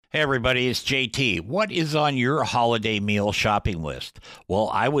Hey everybody, it's JT. What is on your holiday meal shopping list? Well,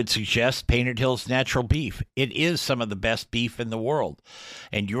 I would suggest Painted Hills Natural Beef. It is some of the best beef in the world,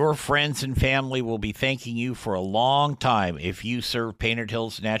 and your friends and family will be thanking you for a long time if you serve Painted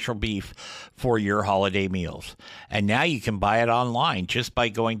Hills Natural Beef for your holiday meals. And now you can buy it online just by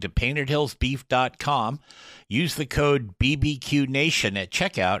going to paintedhillsbeef.com. Use the code BBQNation at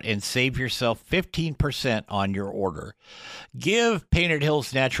checkout and save yourself 15% on your order. Give Painted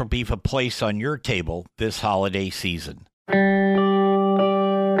Hills Natural Beef a place on your table this holiday season.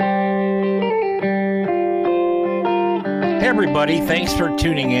 Hey everybody, thanks for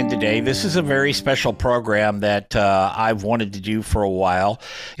tuning in today. This is a very special program that I've wanted to do for a while.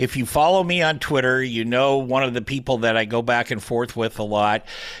 If you follow me on Twitter, you know one of the people that I go back and forth with a lot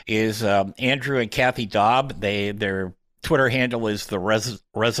is Andrew and Kathy Dobb. Their Twitter handle is the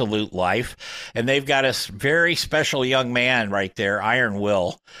Resolute Life, and they've got a very special young man right there, Iron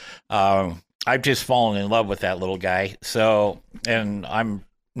Will. I've just fallen in love with that little guy. So, and I'm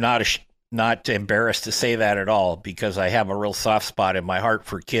not embarrassed to say that at all because I have a real soft spot in my heart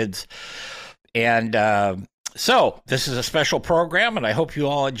for kids. And so this is a special program, and I hope you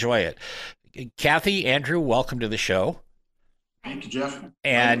all enjoy it. Kathy, Andrew, welcome to the show. Thank you, Jeff.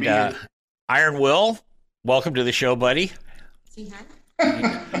 And Iron Will, welcome to the show, buddy.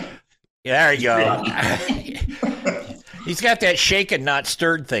 There you go. He's got that shaken, not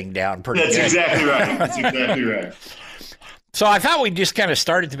stirred thing down pretty good. Exactly right. That's exactly right. So I thought we'd just kind of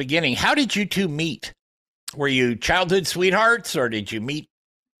start at the beginning. How did you two meet? Were you childhood sweethearts, or did you meet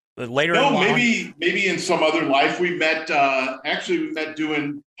later? No, maybe in some other life we met. Actually, we met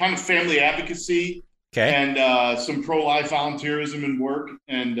doing kind of family advocacy, okay, and some pro-life volunteerism and work.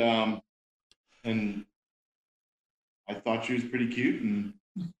 And I thought she was pretty cute, and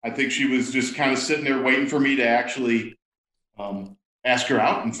I think she was just kind of sitting there waiting for me to actually ask her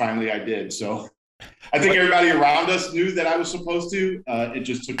out, and finally I did. So I think everybody around us knew that I was supposed to. It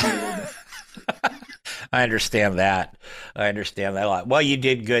just took me a little bit. I understand that. a lot. Well, you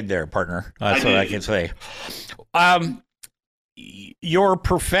did good there, partner. That's what I can say. Your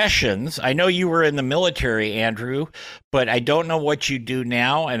professions, I know you were in the military, Andrew, but I don't know what you do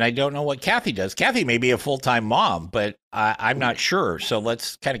now, and I don't know what Kathy does. Kathy may be a full-time mom, but I'm not sure. So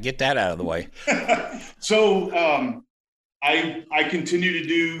let's kind of get that out of the way. So I continue to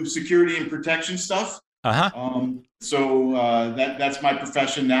do security and protection stuff. So that's my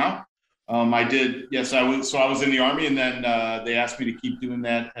profession now. I was in the Army, and then they asked me to keep doing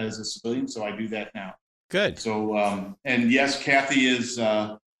that as a civilian, so I do that now. Good. So, and yes, Kathy is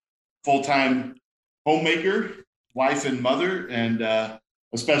full-time homemaker, wife and mother, and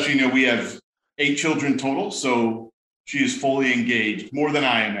especially, we have 8 children total, so she is fully engaged, more than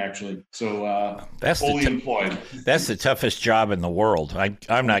I am actually. So that's fully employed. That's the toughest job in the world.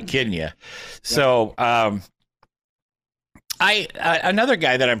 I'm not kidding you. So another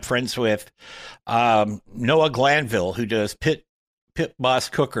guy that I'm friends with, Noah Glanville, who does pit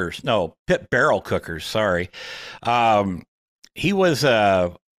barrel cookers. Sorry. He was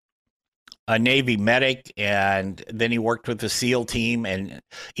a Navy medic, and then he worked with the SEAL team. And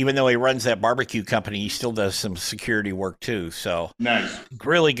even though he runs that barbecue company, he still does some security work too. So nice.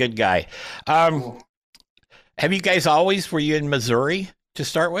 Really good guy. Cool. Have you guys were you in Missouri to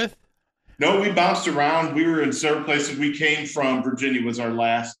start with? No, we bounced around. We were in several places. We came from Virginia was the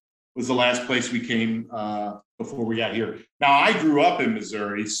last place we came before we got here. Now, I grew up in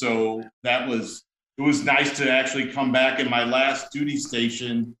Missouri, so it was nice to actually come back. And my last duty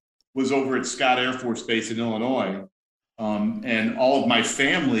station was over at Scott Air Force Base in Illinois. And all of my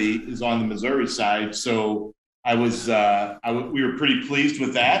family is on the Missouri side. So we were pretty pleased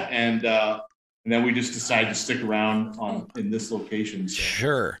with that. And then we just decided to stick around in this location. So.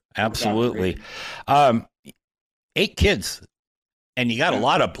 Sure. Absolutely. 8 kids. And you got a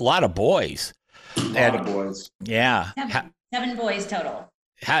lot of boys. A lot of boys. Yeah. 7 boys total.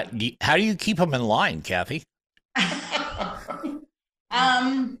 How do you keep them in line, Kathy?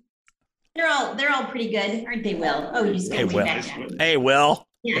 They're all pretty good, aren't they, Will? Oh, you just got to back down. Hey, Will.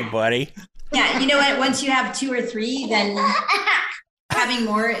 Yeah. Hey, buddy. Yeah, you know what? Once you have 2 or 3, then having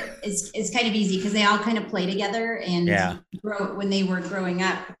more is kind of easy because they all kind of play together and when they were growing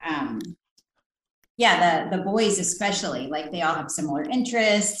up. The boys especially, like they all have similar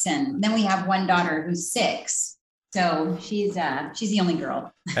interests, and then we have one daughter who's 6, so she's the only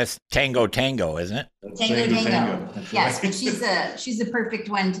girl. That's Tango, isn't it? Tango. Yes, right. but she's the perfect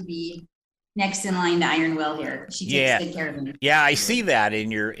one to be next in line to Iron Will here. She takes good care of him. Yeah, I see that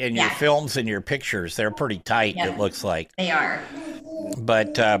in your films and your pictures. They're pretty tight. It looks like they are.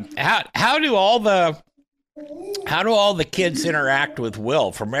 But how do all the How do all the kids interact with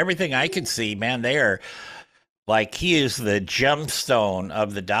Will? From everything I can see, man, they are like, he is the gemstone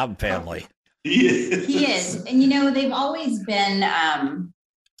of the Dobb family. He is. And, they've always been,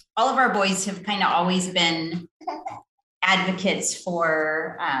 all of our boys have kind of always been advocates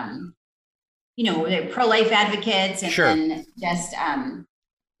for, they're pro-life advocates, and then just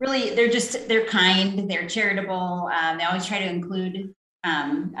really, they're kind, they're charitable. They always try to include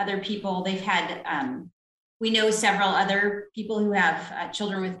other people. They've had, we know several other people who have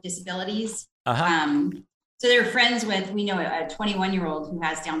children with disabilities. So they're friends with, we know a 21-year-old who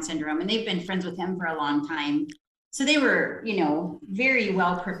has Down syndrome, and they've been friends with him for a long time. So they were, very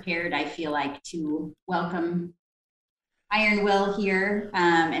well prepared, I feel like, to welcome Iron Will here.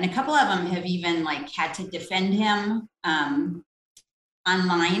 And a couple of them have even had to defend him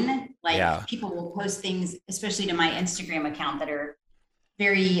online. People will post things, especially to my Instagram account, that are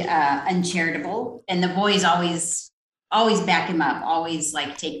very uncharitable. And the boys always back him up, always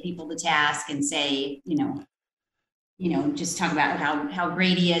take people to task and say, just talk about how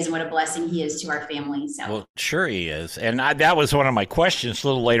great he is and what a blessing he is to our family. So, well, sure he is. And that was one of my questions a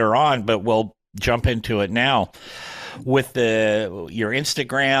little later on, but we'll jump into it now. With your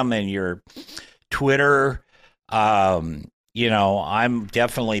Instagram and your Twitter, I'm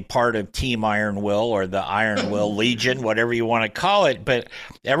definitely part of Team Iron Will, or the Iron Will Legion, whatever you want to call it. But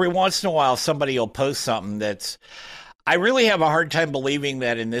every once in a while, somebody will post something that's, I really have a hard time believing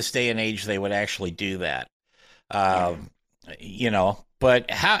that in this day and age they would actually do that. But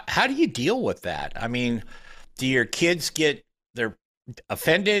how do you deal with that? I mean, do your kids get their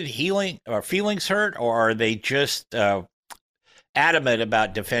offended, feelings hurt, or are they just adamant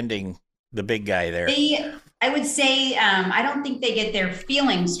about defending the big guy there? I would say, I don't think they get their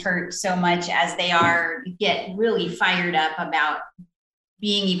feelings hurt so much as they get really fired up about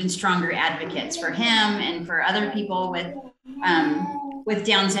being even stronger advocates for him and for other people with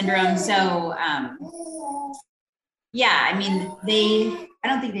Down syndrome. So, I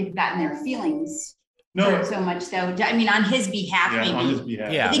don't think they've gotten their feelings hurt so much, though. I mean, on his behalf, maybe. On his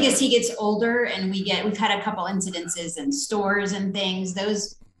behalf. Yeah. I think as he gets older, and we've had a couple incidences in stores and things.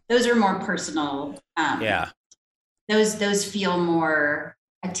 Those are more personal. Those feel more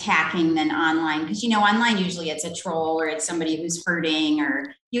attacking than online, because online usually it's a troll or it's somebody who's hurting,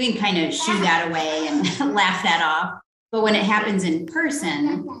 or you can kind of shoo that away and laugh that off. But when it happens in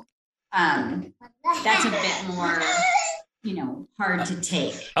person, that's a bit more, hard to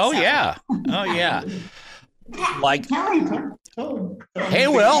take. Oh, so. Yeah. Oh, yeah. Hey,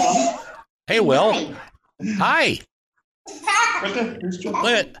 Will. Hey, Will. Hi.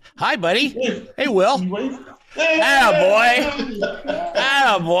 Hi, buddy. Hey, Will. Boy.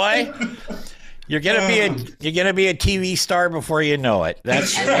 You're gonna be a TV star before you know it.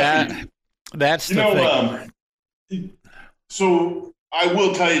 That's the thing. So I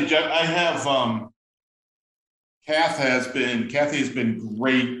will tell you, Jeff, I have Kathy has been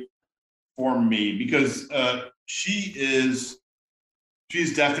great for me, because she's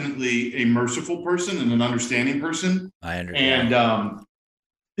definitely a merciful person and an understanding person. I understand. And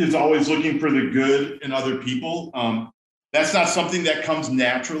is always looking for the good in other people. That's not something that comes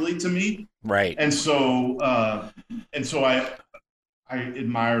naturally to me. Right. And so I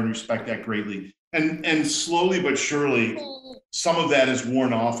admire and respect that greatly. And slowly but surely, some of that is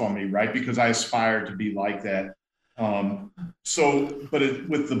worn off on me, right? Because I aspire to be like that. With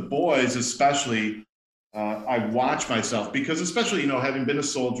the boys, especially, I watch myself, because especially, having been a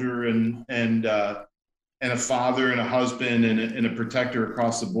soldier and a father and a husband and a protector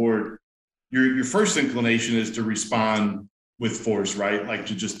across the board, your first inclination is to respond with force, right? Like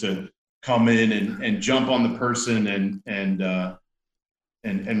to come in and jump on the person and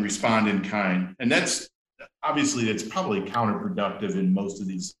respond in kind. And that's probably counterproductive in most of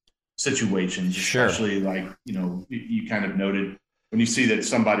these situations, especially you kind of noted when you see that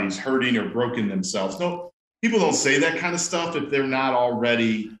somebody's hurting or broken themselves. No, people don't say that kind of stuff if they're not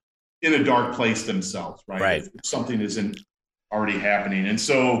already in a dark place themselves, right? Right. If something isn't already happening. And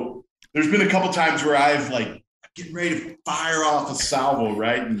so there's been a couple times where I've getting ready to fire off a salvo,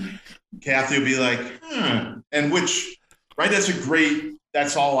 right? And Kathy will be like, and which, right,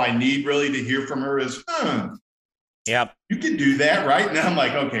 that's all I need really to hear from her is, Yep. You can do that, right? And I'm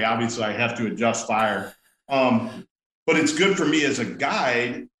like, okay, obviously I have to adjust fire. But it's good for me as a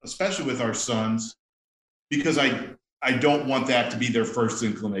guide, especially with our sons, because I don't want that to be their first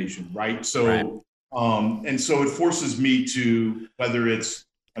inclination, right? So, right. And so it forces me to, whether it's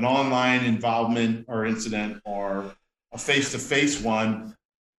an online involvement or incident or a face-to-face one,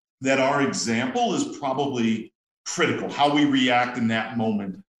 that our example is probably critical. How we react in that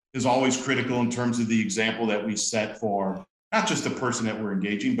moment is always critical in terms of the example that we set for not just the person that we're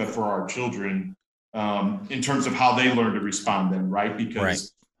engaging, but for our children, in terms of how they learn to respond then, right?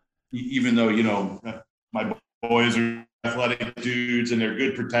 Because even though, my boys are athletic dudes and they're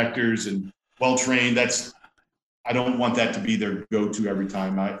good protectors and well-trained, I don't want that to be their go-to every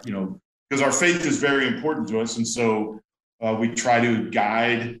time. Because our faith is very important to us. And so we try to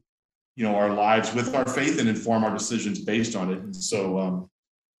guide, our lives with our faith and inform our decisions based on it. And so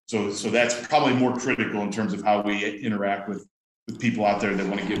that's probably more critical in terms of how we interact with people out there that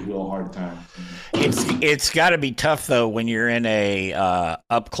want to give Will a hard time. It's got to be tough though when you're in a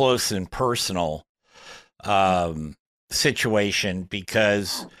up close and personal situation,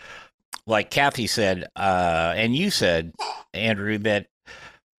 because like Kathy said, and you said, Andrew, that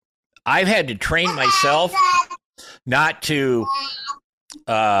I've had to train myself not to,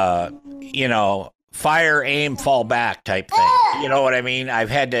 fire, aim, fall back type thing. You know what I mean? I've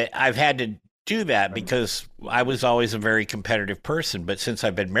had to do that because I was always a very competitive person. But since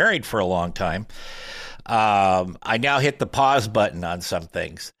I've been married for a long time, I now hit the pause button on some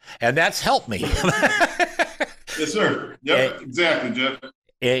things, and that's helped me. Yes, sir. Yep, exactly, Jeff.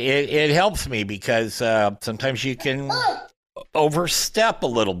 It helps me because sometimes you can overstep a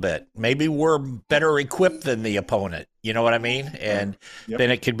little bit. Maybe we're better equipped than the opponent. You know what I mean? And then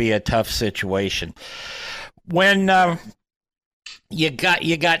it could be a tough situation. When you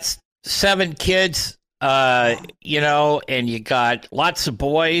got 7 kids, and you got lots of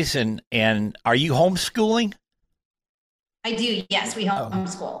boys, and are you homeschooling? I do. Yes, we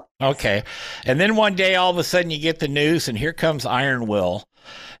homeschool. Okay. And then one day, all of a sudden, you get the news, and here comes Iron Will.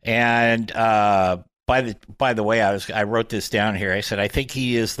 And by the way, I wrote this down here. I said, I think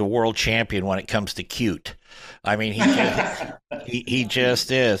he is the world champion when it comes to cute. I mean, he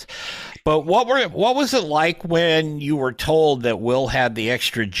just is. But what was it like when you were told that Will had the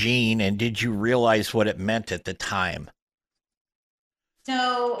extra gene, and did you realize what it meant at the time?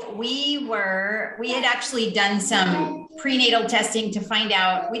 So we had actually done some prenatal testing to find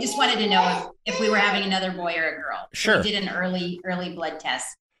out. We just wanted to know if we were having another boy or a girl. Sure. So we did an early blood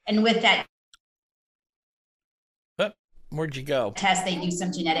test. And with that where'd you go? Test, they do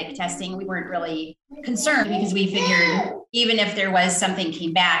some genetic testing. We weren't really concerned because we figured even if there was something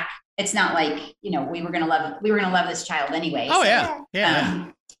came back, it's not like, we were going to love this child anyway. Oh, so,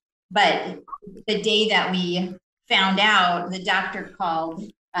 yeah. But the day that we found out, the doctor called.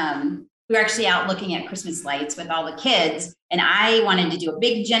 We were actually out looking at Christmas lights with all the kids, and I wanted to do a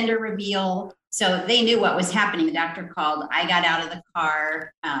big gender reveal. So they knew what was happening. The doctor called. I got out of the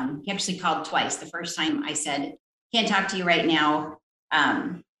car. He actually called twice. The first time I said, can't talk to you right now.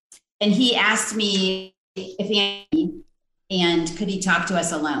 And he asked me if and could he talk to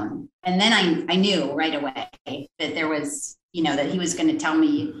us alone? And then I knew right away that there was, that he was going to tell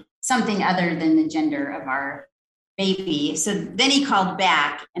me something other than the gender of our baby. So then he called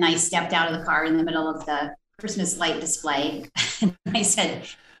back, and I stepped out of the car in the middle of the Christmas light display. And I said,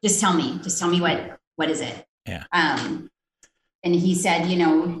 just tell me what is it? Yeah. And he said,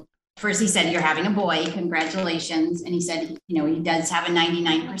 first he said, you're having a boy, congratulations. And he said, he does have a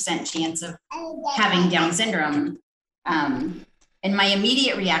 99% chance of having Down syndrome. And my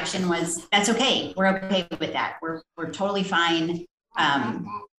immediate reaction was, that's okay. We're okay with that. We're totally fine.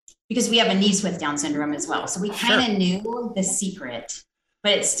 Because we have a niece with Down syndrome as well. So we kind of knew the secret,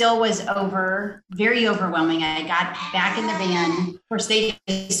 but it still was very overwhelming. I got back in the van. Of course, they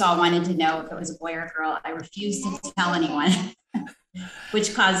just all wanted to know if it was a boy or a girl. I refused to tell anyone,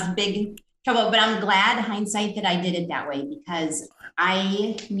 which caused big trouble. But I'm glad, hindsight, that I did it that way, because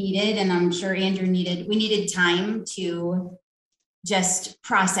I needed, and I'm sure Andrew we needed time to just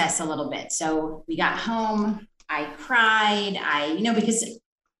process a little bit. So we got home, I cried,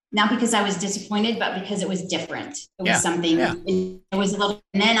 not because I was disappointed, but because it was different. It was something, it was a little,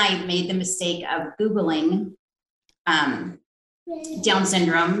 and then I made the mistake of Googling Down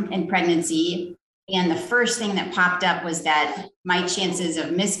syndrome and pregnancy. And the first thing that popped up was that my chances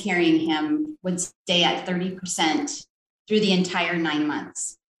of miscarrying him would stay at 30% through the entire 9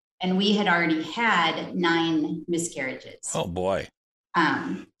 months. And we had already had 9 miscarriages. Oh boy.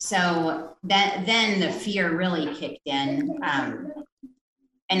 So then the fear really kicked in.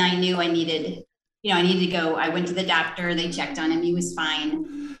 And I knew I needed to go. I went to the doctor, they checked on him, he was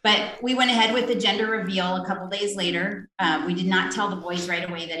fine. But we went ahead with the gender reveal a couple days later. We did not tell the boys right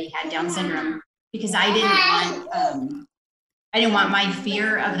away that he had Down syndrome, because I didn't want my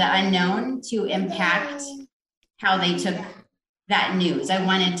fear of the unknown to impact how they took that news. I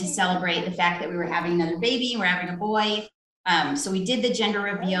wanted to celebrate the fact that we were having another baby, we're having a boy. So we did the gender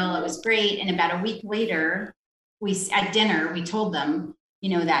reveal, it was great. And about a week later, at dinner, we told them,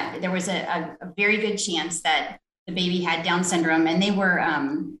 that there was a very good chance that the baby had Down syndrome, and they were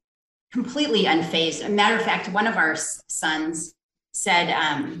completely unfazed. A matter of fact, one of our sons said,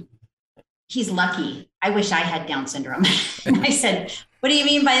 he's lucky. I wish I had Down syndrome. And I said, what do you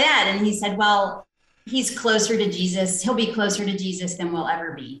mean by that? And he said, well, he's closer to Jesus. He'll be closer to Jesus than we'll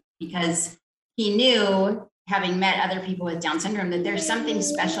ever be, because he knew, having met other people with Down syndrome, that there's something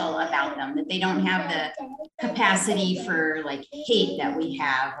special about them, that they don't have the capacity for like hate that we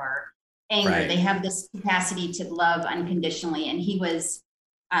have, or anger. Right. They have this capacity to love unconditionally. And he was,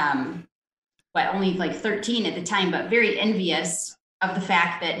 only like 13 at the time, but very envious of the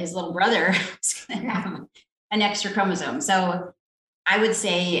fact that his little brother was going to have an extra chromosome. So I would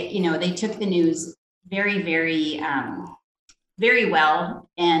say, they took the news very, very, very well.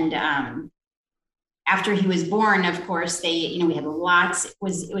 And after he was born, of course, we had lots, it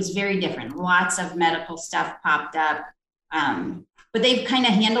was very different. Lots of medical stuff popped up. But they've kind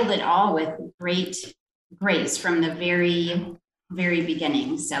of handled it all with great grace from the very, very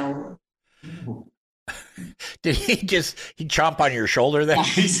beginning. So did he chomp on your shoulder then?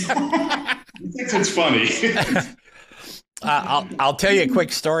 He thinks it's funny. I'll tell you a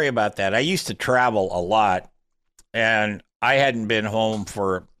quick story about that. I used to travel a lot, and I hadn't been home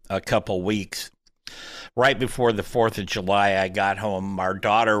for a couple weeks. Right before the 4th of July, I got home. Our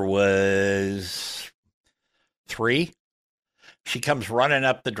daughter was 3. She comes running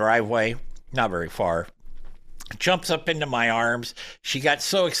up the driveway, not very far, jumps up into my arms. She got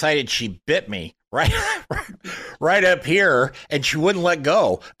so excited, she bit me right up here, and she wouldn't let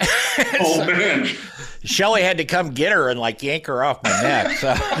go. Oh, man. Shelly had to come get her and like yank her off my neck.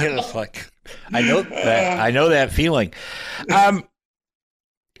 So it was like, I know that feeling.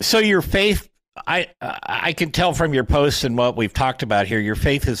 So your faith, I can tell from your posts and what we've talked about here, your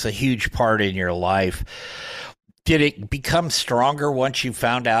faith is a huge part in your life. Did it become stronger once you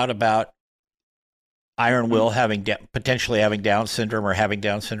found out about Iron Will potentially having Down syndrome or having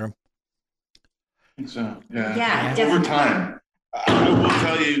Down syndrome? So, yeah. Yeah, Over definitely. time, I will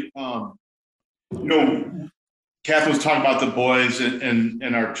tell you, Kath was talking about the boys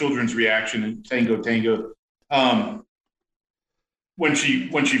and our children's reaction in Tango. When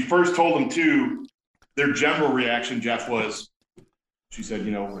she first told them to, their general reaction, Jeff, was, she said,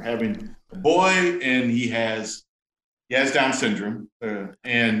 we're having a boy and he has Down syndrome, there's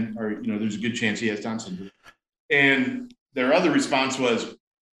a good chance he has Down syndrome. And their other response was,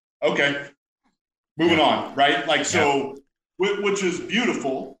 okay, moving on, right? Like, so, which is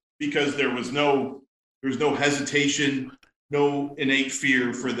beautiful, because there was no hesitation, no innate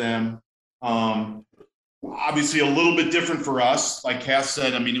fear for them. Obviously a little bit different for us. Like Kath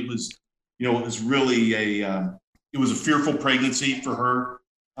said, I mean, it was really it was a fearful pregnancy for her.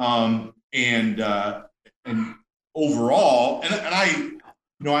 And overall, and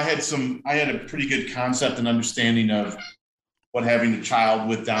I had a pretty good concept and understanding of what having a child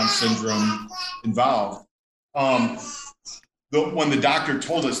with Down syndrome involved. When the doctor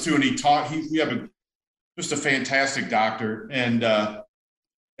told us to, and we have just a fantastic doctor. And at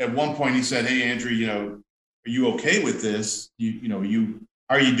one point he said, "Hey, Andrew, are you okay with this? How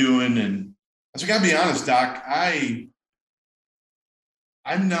are you doing?" And I said, "I gotta be honest, Doc, I'm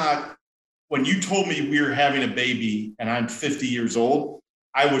not." When you told me we were having a baby and I'm 50 years old,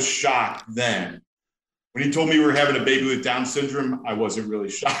 I was shocked then. When you told me we were having a baby with Down syndrome, I wasn't really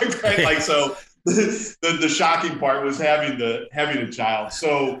shocked, right? Like, so the shocking part was having a child.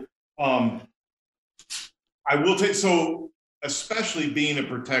 So I will take, so especially being a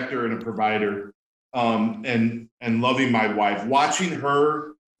protector and a provider, and loving my wife, watching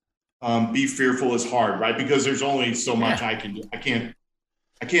her be fearful is hard, right? Because there's only so much I can do. I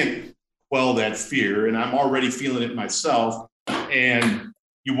can't quell that fear, and I'm already feeling it myself. And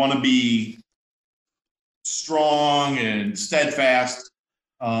you want to be strong and steadfast,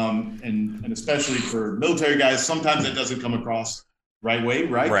 and especially for military guys, sometimes that doesn't come across the right way,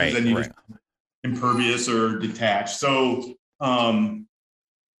 right? Because then you're just impervious or detached. So,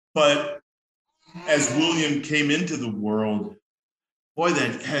 but as William came into the world, boy,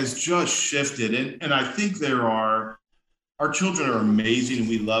 that has just shifted. And I think our children are amazing and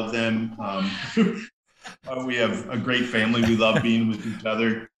we love them. We have a great family. We love being with each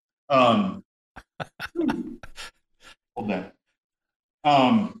other. Hold that.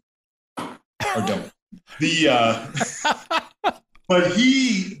 Or don't. But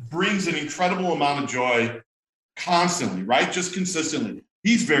he brings an incredible amount of joy constantly, right? Just consistently.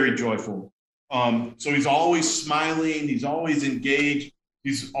 He's very joyful. So he's always smiling. He's always engaged.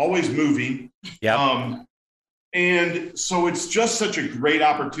 He's always moving. Yeah. And so it's just such a great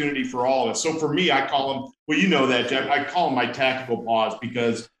opportunity for all of us. So for me, I call them, well, you know that, Jeff, I call them my tactical pause,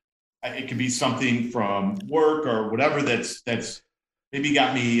 because it can be something from work or whatever that's maybe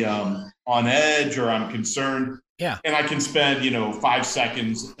got me on edge, or I'm concerned. Yeah. And I can spend, 5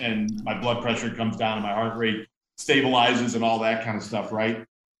 seconds and my blood pressure comes down and my heart rate stabilizes and all that kind of stuff, right?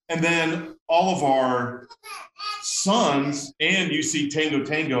 And then all of our sons, and you see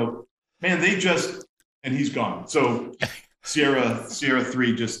Tango, man, they just, and he's gone. So Sierra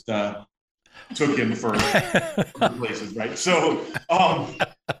 3 just took him for places, right? So,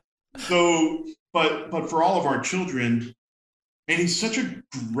 but for all of our children, and he's such a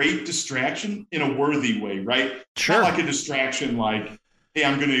great distraction in a worthy way, right? Sure. Not like a distraction like, hey,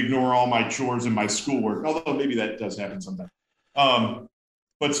 I'm going to ignore all my chores and my schoolwork, although maybe that does happen sometimes.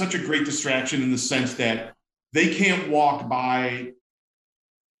 But such a great distraction in the sense that they can't walk by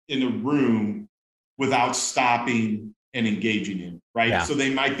in a room without stopping and engaging him, right? Yeah. So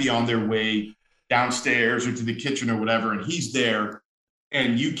they might be on their way downstairs or to the kitchen or whatever, and he's there,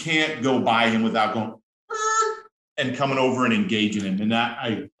 and you can't go by him without going and coming over and engaging him. And that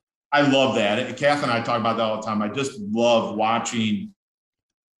I love that. Kath and I talk about that all the time. I just love watching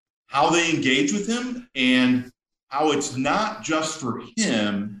how they engage with him, and how it's not just for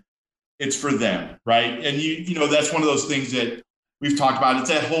him, it's for them, right? And you know that's one of those things that we've talked about. It's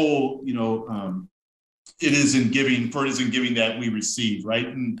that whole, it is in giving that we receive, right?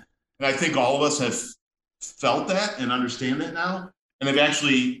 And I think all of us have felt that and understand that now, and have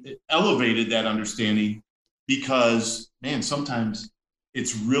actually elevated that understanding, because, man, sometimes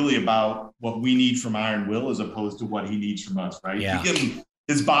it's really about what we need from Iron Will as opposed to what he needs from us, right? Yeah. We give him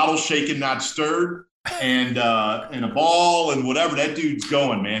his bottle shaken, not stirred, and a ball and whatever, that dude's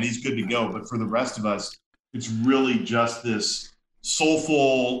going, man. He's good to go. But for the rest of us, it's really just this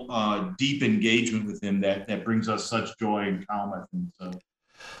soulful, deep engagement with him that brings us such joy and calm, I think. So.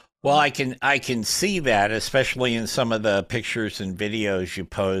 Well, I can see that, especially in some of the pictures and videos you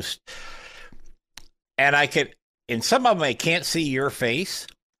post. And in some of them, I can't see your face,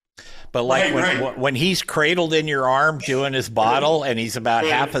 but like when he's cradled in your arm doing his bottle and he's about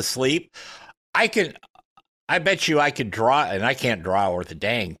half asleep, I bet you I could draw, and I can't draw worth a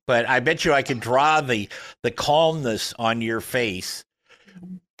dang, but I bet you I could draw the calmness on your face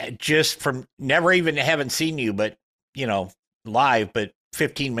just from never even having seen you, but, live, but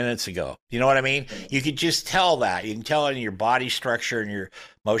 15 minutes ago. You know what I mean? You could just tell that. You can tell it in your body structure and your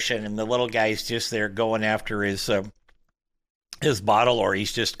motion, and the little guy's just there going after his bottle, or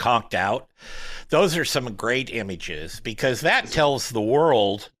he's just conked out. Those are some great images, because that tells the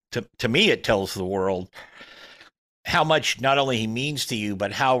world, to me, it tells the world how much not only he means to you,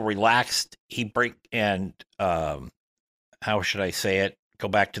 but how relaxed and how should I say it? Go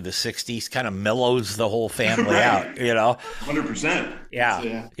back to the 60s, kind of mellows the whole family out, 100%.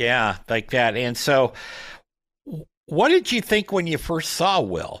 Yeah, like that. And so what did you think when you first saw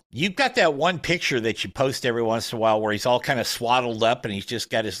Will? You've got that one picture that you post every once in a while where he's all kind of swaddled up and he's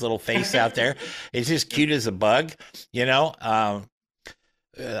just got his little face out there. It's just cute as a bug,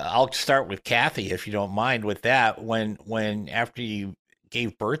 I'll start with Kathy, if you don't mind, with that. When after you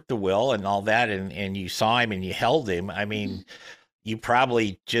gave birth to Will and all that, and you saw him and you held him, I mean, you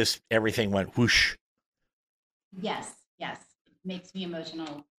probably just, everything went whoosh. Yes. It makes me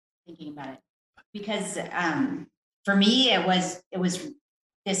emotional thinking about it, because for me, it was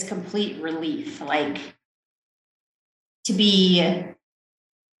this complete relief, like to be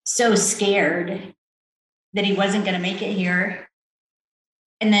so scared that he wasn't going to make it here.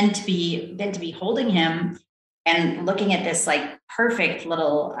 And then to be holding him and looking at this like perfect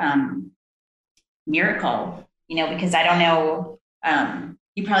little miracle, because I don't know,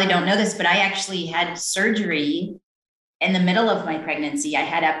 you probably don't know this, but I actually had surgery in the middle of my pregnancy. I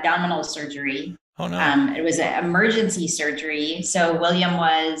had abdominal surgery. Oh no! It was an emergency surgery. So William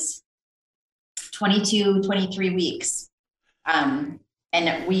was 22, 23 weeks. And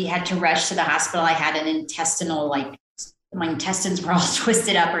we had to rush to the hospital. I had an intestinal, my intestines were all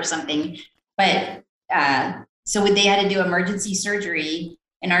twisted up or something. But so they had to do emergency surgery,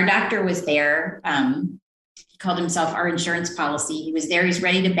 and our doctor was there. He called himself our insurance policy. He was there. He's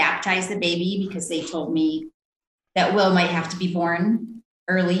ready to baptize the baby, because they told me that Will might have to be born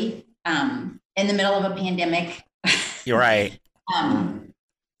early in the middle of a pandemic. You're right.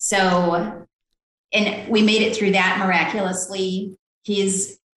 So, and we made it through that miraculously.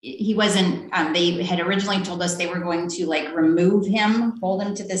 He wasn't, they had originally told us they were going to remove him, hold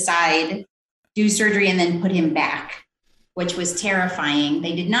him to the side, do surgery, and then put him back, which was terrifying.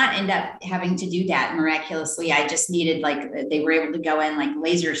 They did not end up having to do that miraculously. I just needed, they were able to go in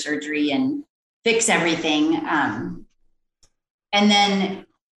laser surgery and fix everything. And then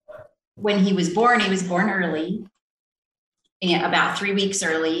when he was born early, about 3 weeks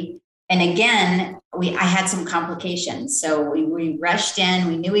early. And again, I had some complications. So we rushed in,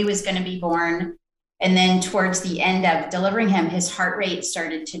 we knew he was going to be born. And then towards the end of delivering him, his heart rate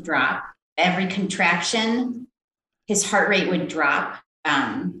started to drop. Every contraction, his heart rate would drop.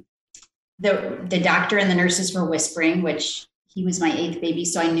 The doctor and the nurses were whispering, which he was my 8th baby.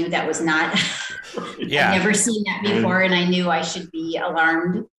 So I knew that was not, Yeah. I'd never seen that before. And I knew I should be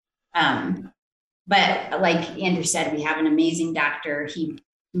alarmed. But like Andrew said, we have an amazing doctor. He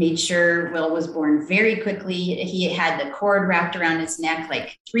made sure Will was born very quickly. He had the cord wrapped around his neck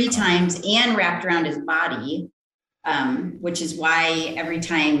like 3 times and wrapped around his body, which is why every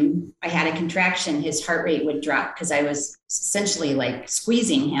time I had a contraction, his heart rate would drop because I was essentially like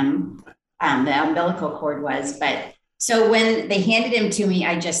squeezing him. The umbilical cord was. But so when they handed him to me,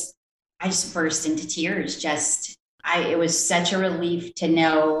 I just burst into tears. It was such a relief to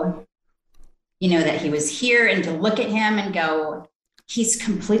know, that he was here and to look at him and go, he's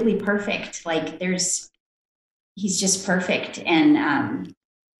completely perfect. Like he's just perfect. And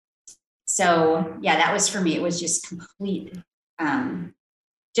so, yeah, that was for me. It was just complete,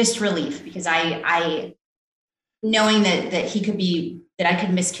 just relief because I knowing that he could be, that I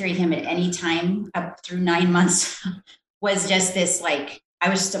could miscarry him at any time up through 9 months was just this, like, I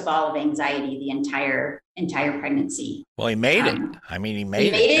was just a ball of anxiety the entire pregnancy. Well, he made it. I mean, he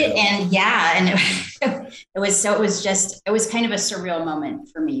made it. And yeah, and it was kind of a surreal moment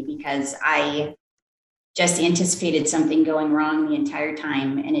for me because I just anticipated something going wrong the entire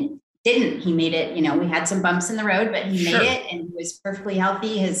time and it didn't. He made it, we had some bumps in the road, but he made it and he was perfectly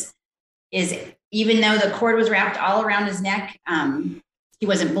healthy. Even though the cord was wrapped all around his neck, he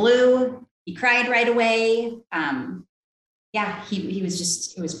wasn't blue. He cried right away. Yeah, he was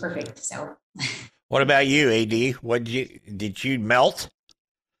just, it was perfect. So what about you, AD? Did you melt?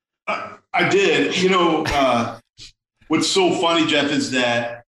 I did. What's so funny, Jeff, is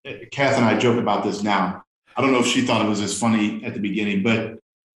that Kath and I joke about this now. I don't know if she thought it was as funny at the beginning, but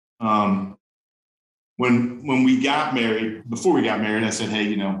when we got married, before we got married, I said,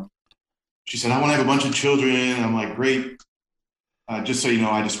 hey, she said, I want to have a bunch of children. And I'm like, great. Just so you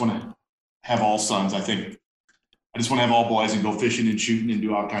know, I just want to have all sons. I just want to have all boys and go fishing and shooting and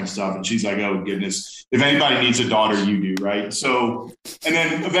do all kinds of stuff. And she's like, oh, goodness, if anybody needs a daughter, you do, right? So, and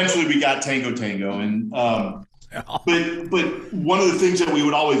then eventually we got Tango. And, but one of the things that we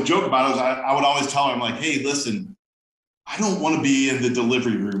would always joke about is I would always tell her, I'm like, hey, listen, I don't want to be in the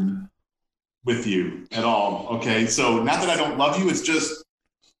delivery room with you at all. Okay. So not that I don't love you. It's just,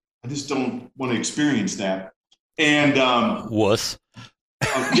 I just don't want to experience that. And, wuss.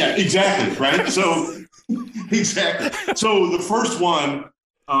 Yeah, exactly. Right. So, exactly. So the first one,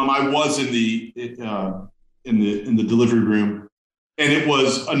 I was in the delivery room, and it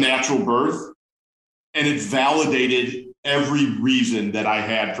was a natural birth, and it validated every reason that I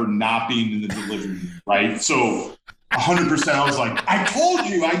had for not being in the delivery room. Right. So 100%, I was like, I told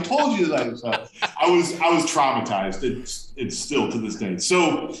you that. So I was traumatized. It's still to this day.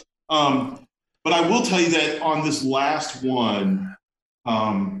 So, but I will tell you that on this last one,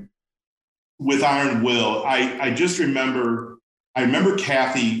 with Iron Will, I just remember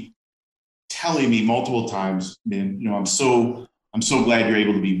Kathy telling me multiple times, man, I'm so glad you're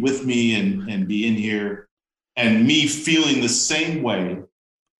able to be with me and be in here, and me feeling the same way.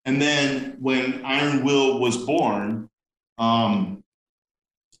 And then when Iron Will was born, I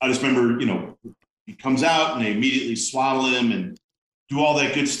just remember, he comes out and they immediately swaddle him and do all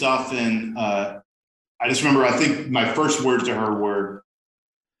that good stuff. And I just remember, I think my first words to her were,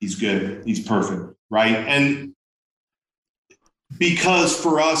 he's good. He's perfect. Right. And because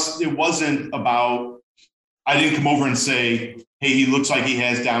for us, it wasn't about, I didn't come over and say, hey, he looks like he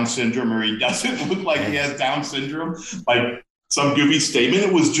has Down syndrome, or he doesn't look like he has Down syndrome, like some goofy statement.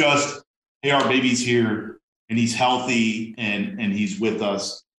 It was just, hey, our baby's here and he's healthy and he's with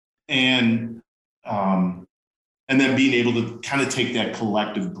us. And then being able to kind of take that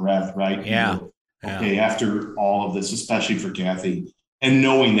collective breath, right? Yeah. Okay, after all of this, especially for Kathy, and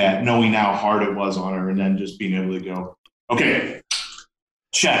knowing how hard it was on her, and then just being able to go, okay,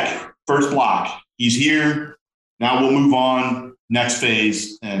 check, first block, he's here. Now we'll move on, next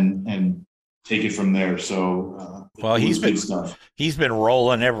phase, and take it from there. So, well, he's been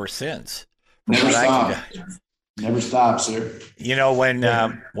rolling ever since. Never stop, sir.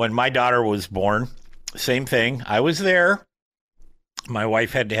 When my daughter was born, same thing. I was there. My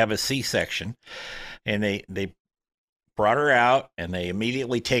wife had to have a C-section, and they brought her out, and they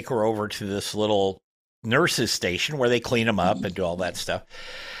immediately take her over to this little nurses station where they clean them up and do all that stuff.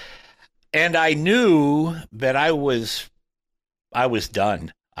 And I knew that I was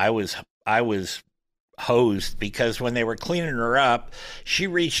done. I was hosed because when they were cleaning her up, she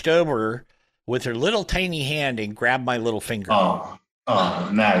reached over with her little tiny hand and grabbed my little finger.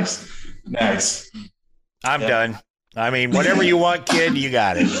 Nice. I'm done. I mean, whatever you want, kid, you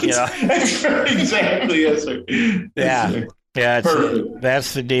got it. You know? Exactly. Yes, sir. Yeah. Yeah.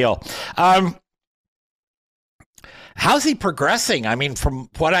 That's the deal. How's he progressing? I mean, from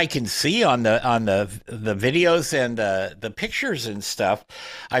what I can see on the videos and the pictures and stuff,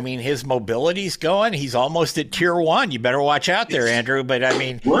 I mean, his mobility's going. He's almost at tier 1. You better watch out there, Andrew. But I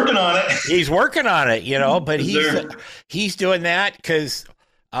mean, working on it. He's working on it, you know. But he's doing that because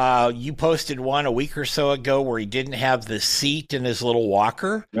you posted one a week or so ago where he didn't have the seat in his little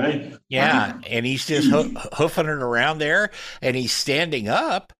walker. Right. Yeah, and he's just hoofing it around there, and he's standing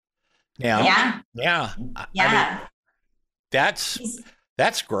up now. Yeah. I mean,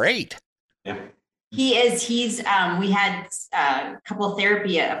 that's great. Yeah. He is. We had a couple of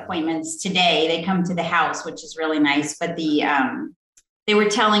therapy appointments today. They come to the house, which is really nice. But they were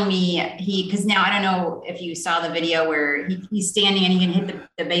telling me because now I don't know if you saw the video where he's standing and he can hit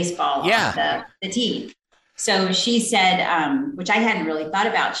the baseball off the tee. So she said, which I hadn't really thought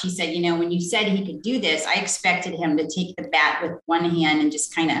about. She said, you know, when you said he could do this, I expected him to take the bat with one hand and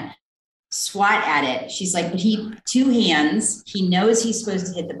just kind of swat at it. She's like, but two hands, he knows he's supposed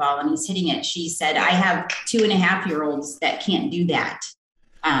to hit the ball and he's hitting it. She said, I have 2.5-year-olds that can't do that.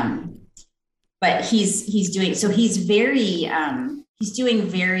 But he's doing, so he's doing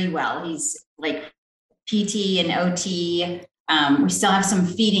very well. He's like PT and OT. We still have some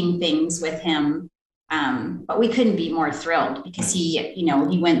feeding things with him. But we couldn't be more thrilled because he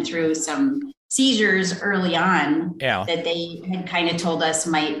went through some seizures early on that they had kind of told us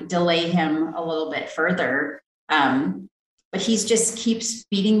might delay him a little bit further. But he just keeps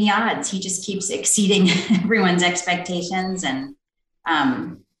beating the odds. He just keeps exceeding everyone's expectations. And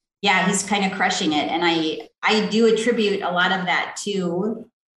he's kind of crushing it. And I do attribute a lot of that to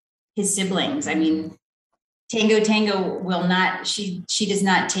his siblings. I mean, Tango will not, she does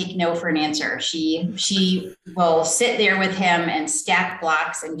not take no for an answer. She will sit there with him and stack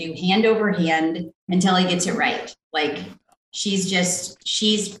blocks and do hand over hand until he gets it right. Like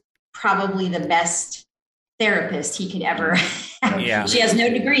she's probably the best therapist he could ever have. Yeah. She has no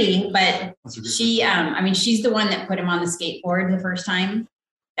degree, but she's the one that put him on the skateboard the first time.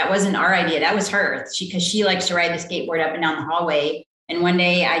 That wasn't our idea. That was her. Because she likes to ride the skateboard up and down the hallway. And one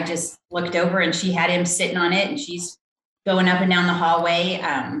day I just looked over and she had him sitting on it and she's going up and down the hallway.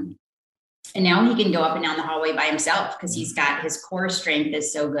 And now he can go up and down the hallway by himself because he's got his core strength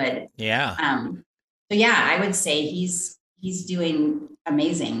is so good. Yeah. I would say he's doing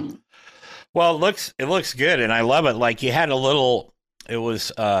amazing. Well, it looks good. And I love it. Like you had it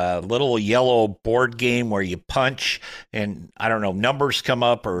was a little yellow board game where you punch and I don't know, numbers come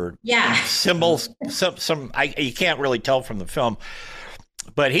up or symbols, you can't really tell from the film.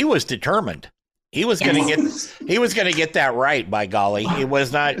 But he was determined. He was going to get that right, by golly. It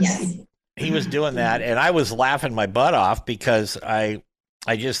was not, he was doing that. And I was laughing my butt off because I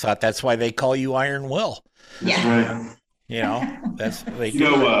just thought that's why they call you Iron Will. That's right. You know, that's,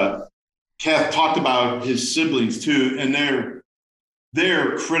 Kath talked about his siblings too, and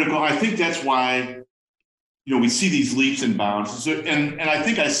they're critical. I think that's why, we see these leaps and bounds. So, and I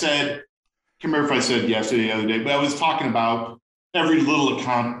think I said, I can't remember if I said yesterday or the other day, but I was talking about every little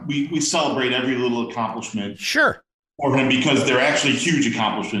we celebrate every little accomplishment for him because they're actually huge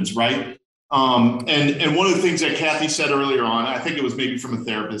accomplishments, right? And one of the things that Kathy said earlier on, I think it was maybe from a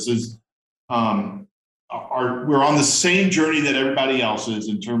therapist, is we're on the same journey that everybody else is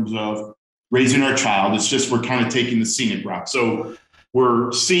in terms of raising our child. It's just we're kind of taking the scenic route. So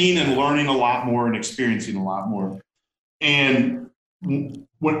we're seeing and learning a lot more and experiencing a lot more. And when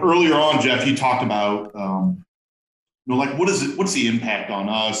earlier on, Jeff, you talked about what's the impact on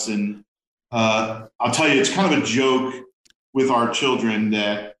us? And I'll tell you, it's kind of a joke with our children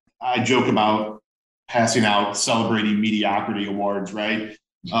that I joke about passing out celebrating mediocrity awards, right?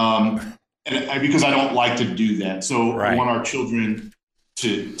 Because I don't like to do that. So I want our children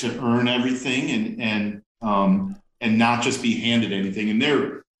to earn everything and not just be handed anything. And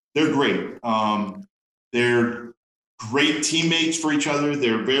they're great. They're great teammates for each other.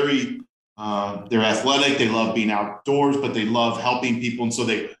 They're they're athletic. They love being outdoors, but they love helping people. And so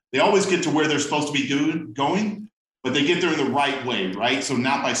they always get to where they're supposed to be going, but they get there in the right way, right? So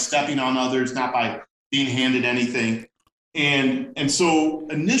not by stepping on others, not by being handed anything. And so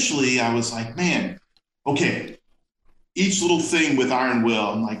initially I was like, man, okay, each little thing with Iron Will,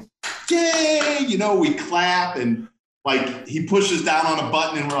 I'm like, yay, we clap and like he pushes down on a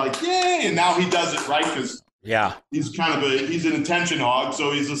button and we're like, yay. And now he does it right. Cause Yeah. he's he's an attention hog.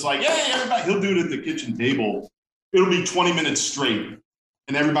 So he's just like, hey, everybody, he'll do it at the kitchen table. It'll be 20 minutes straight.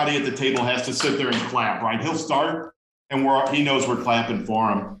 And everybody at the table has to sit there and clap, right? He'll start and he knows we're clapping for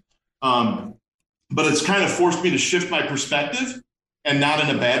him. But it's kind of forced me to shift my perspective, and not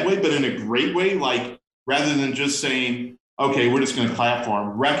in a bad way, but in a great way. Like, rather than just saying, okay, we're just going to clap for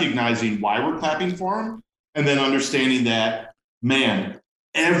him, recognizing why we're clapping for him, and then understanding that, man,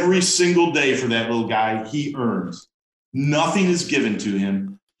 every single day for that little guy, he earns. Nothing is given to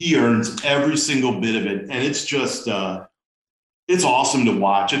him. He earns every single bit of it. And it's just, it's awesome to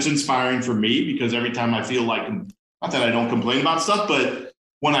watch. It's inspiring for me because every time I feel like, not that I don't complain about stuff, but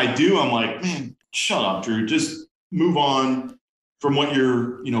when I do, I'm like, man, shut up, Drew. Just move on from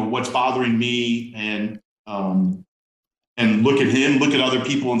what's bothering me, and look at him, look at other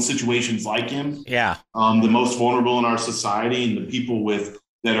people in situations like him. Yeah. The most vulnerable in our society, and the people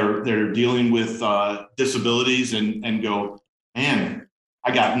that are dealing with disabilities, and go, man,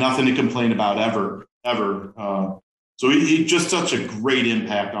 I got nothing to complain about ever. So he just such a great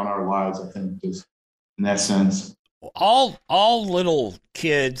impact on our lives, I think, just in that sense. All little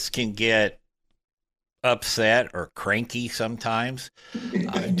kids can get upset or cranky sometimes.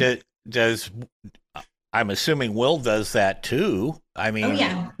 I'm assuming Will does that too. I mean, oh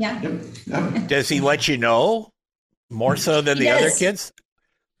yeah. Yep. Does he let you know more so than the other kids?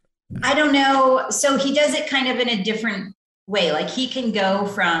 I don't know. So he does it kind of in a different way. Like he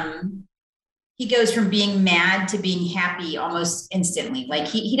goes from being mad to being happy almost instantly. Like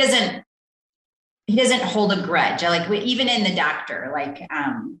he doesn't hold a grudge. Even in the doctor,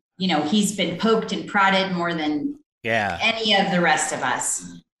 he's been poked and prodded more than any of the rest of us.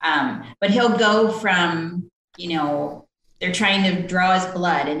 But he'll go from, they're trying to draw his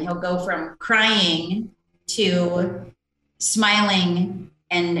blood, and he'll go from crying to smiling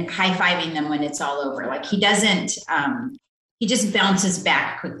and high-fiving them when it's all over. Like he doesn't, he just bounces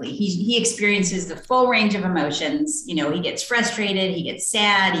back quickly. He experiences the full range of emotions. He gets frustrated, he gets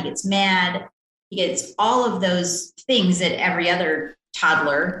sad, he gets mad, he gets all of those things that every other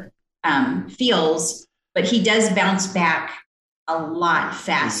toddler feels, but he does bounce back a lot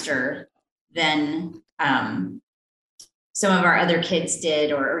faster than some of our other kids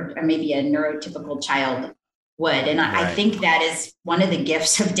did, or maybe a neurotypical child would. And I think that is one of the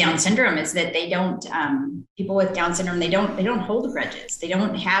gifts of Down syndrome, is that they don't, people with Down syndrome, they don't hold grudges. They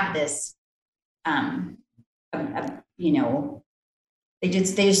don't have this, they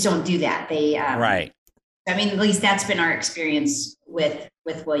just don't do that. They, right. I mean, at least that's been our experience with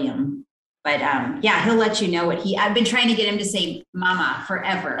William. But he'll let you know I've been trying to get him to say mama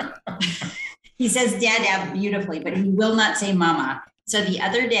forever. He says dad beautifully, but he will not say mama. So the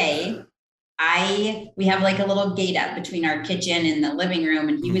other day, we have like a little gate up between our kitchen and the living room,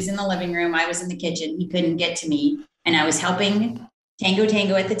 and he was in the living room, I was in the kitchen. He couldn't get to me, and I was helping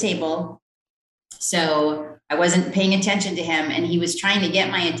Tango at the table. So I wasn't paying attention to him, and he was trying to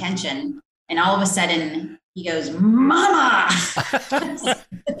get my attention. And all of a sudden he goes, mama.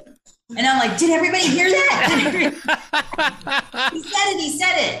 And I'm like, did everybody hear that? He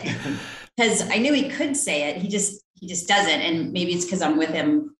said it. Because I knew he could say it. He just doesn't. And maybe it's because I'm with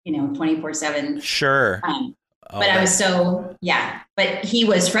him, 24/7. Sure. But I was but he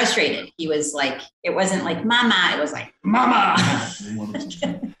was frustrated. He was like, it wasn't like mama, it was like mama.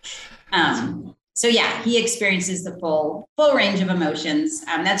 So he experiences the full range of emotions.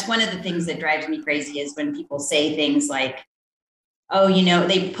 That's one of the things that drives me crazy, is when people say things like, oh,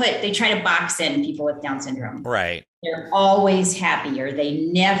 they try to box in people with Down syndrome. Right. They're always happy, or they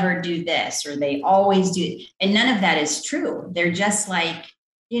never do this, or they always do. And none of that is true. They're just like,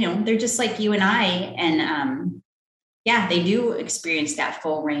 they're just like you and I. And they do experience that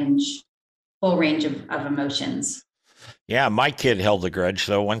full range of emotions. Yeah, my kid held a grudge,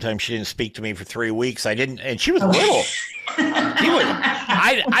 though. One time she didn't speak to me for 3 weeks. And she was little.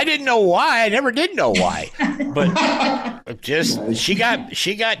 I didn't know why. I never did know why. But just she got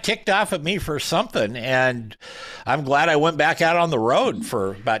ticked off at me for something, and I'm glad I went back out on the road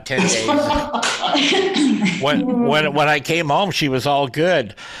for about 10 days. When I came home, she was all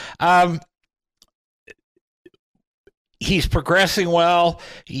good. He's progressing well.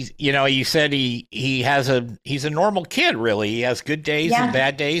 You said he's a normal kid, really. He has good days and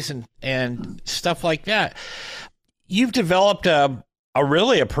bad days and stuff like that. You've developed a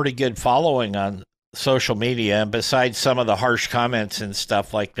pretty good following on social media, and besides some of the harsh comments and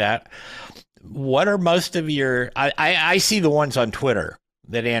stuff like that, what are most of your, I see the ones on Twitter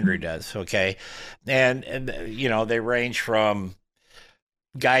that Andrew does. Okay. And they range from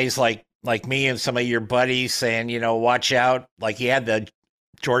guys like like me and some of your buddies saying, watch out. Like he had the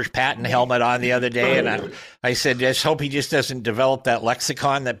George Patton helmet on the other day, and I said, just hope he just doesn't develop that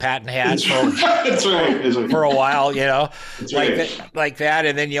lexicon that Patton had That's right. for a while, That's right. like that.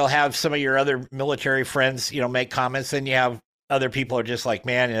 And then you'll have some of your other military friends, make comments. Then you have other people are just like,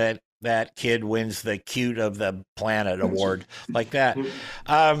 man, that kid wins the Cute of the Planet award, like that.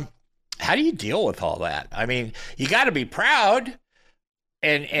 How do you deal with all that? I mean, you got to be proud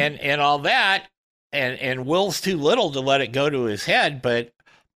and all that. And Will's too little to let it go to his head, but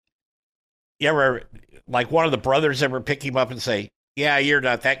you ever, like one of the brothers ever pick him up and say, yeah, you're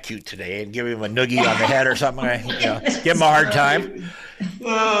not that cute today, and give him a noogie on the head or something, give him a hard time?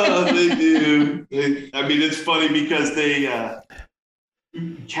 Oh, they do. I mean, it's funny because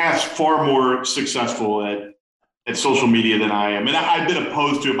Kath's far more successful at social media than I am. And I've been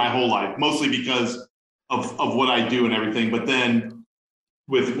opposed to it my whole life, mostly because of what I do and everything. But then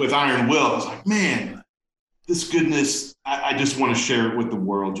with Iron Will, I was like, man, this goodness, I just want to share it with the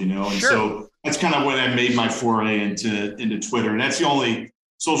world, And Sure. So that's kind of when I made my foray into Twitter. And that's the only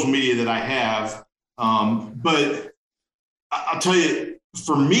social media that I have. But I'll tell you,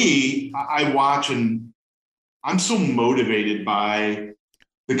 for me, I watch and I'm so motivated by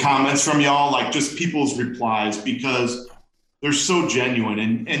the comments from y'all, like just people's replies, because they're so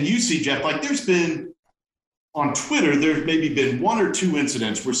genuine. And you see, Jeff, like there's been on Twitter, there's maybe been one or two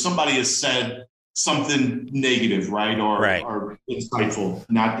incidents where somebody has said something negative, right? Or insightful,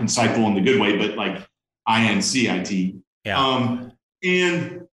 not insightful in the good way, but like INCIT. Yeah.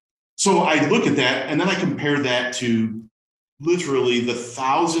 And so I look at that and then I compare that to literally the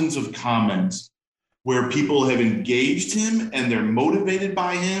thousands of comments where people have engaged him and they're motivated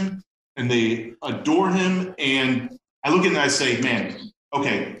by him and they adore him. And I look at it and I say, man,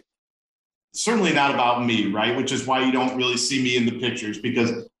 okay, certainly not about me, right? Which is why you don't really see me in the pictures,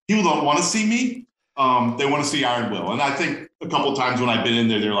 because people don't want to see me. They want to see Iron Will. And I think a couple of times when I've been in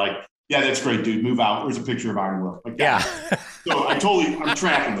there, they're like, yeah, that's great, dude. Move out. Where's a picture of Iron Will? Like, yeah. So I'm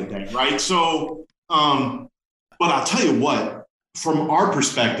tracking with that, right? So, but I'll tell you what, from our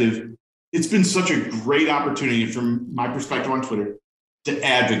perspective, it's been such a great opportunity from my perspective on Twitter to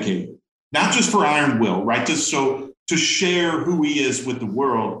advocate, not just for Iron Will, right? Just so to share who he is with the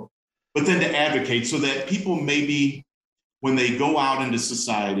world, but then to advocate so that people maybe when they go out into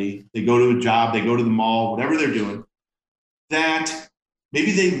society, they go to a job, they go to the mall, whatever they're doing, that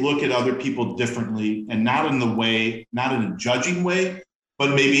maybe they look at other people differently and not in a judging way, but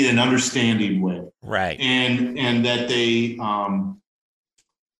maybe in an understanding way. Right. And that they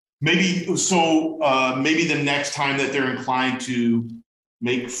maybe the next time that they're inclined to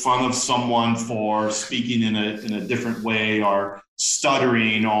make fun of someone for speaking in a different way or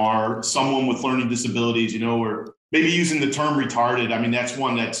stuttering or someone with learning disabilities, or maybe using the term retarded. I mean, that's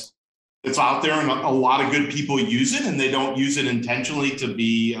one that's out there and a lot of good people use it and they don't use it intentionally to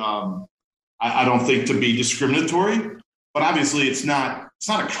be, I don't think to be discriminatory, but obviously it's not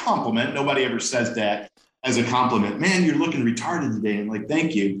a compliment. Nobody ever says that as a compliment. Man, you're looking retarded today. And like,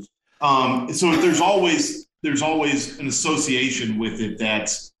 thank you. So there's always an association with it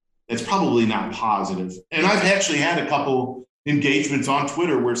that's probably not positive. And I've actually had a couple engagements on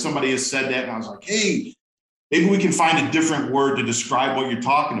Twitter where somebody has said that and I was like, hey, maybe we can find a different word to describe what you're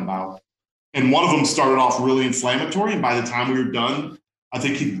talking about. And one of them started off really inflammatory. And by the time we were done, I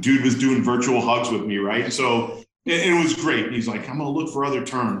think dude was doing virtual hugs with me, right? So it was great. And he's like, I'm going to look for other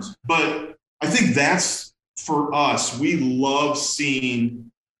terms. But I think that's for us. We love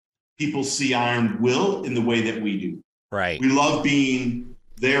seeing people see Iron Will in the way that we do. Right. We love being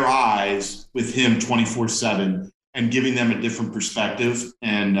their eyes with him 24/7 and giving them a different perspective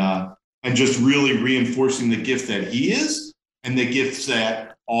and just really reinforcing the gift that he is and the gifts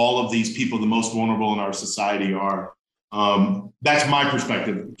that all of these people, the most vulnerable in our society, are. That's my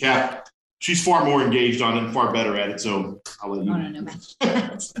perspective. Kath, she's far more engaged on it and far better at it. So I'll let you. No.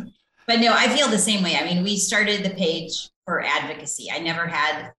 But no, I feel the same way. I mean, we started the page for advocacy. I never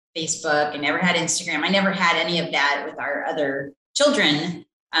had Facebook. I never had Instagram. I never had any of that with our other children.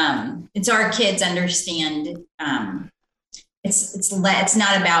 And so our kids understand it's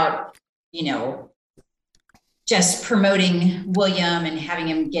not about, just promoting William and having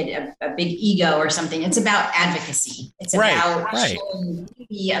him get a big ego or something. It's about advocacy. It's about showing the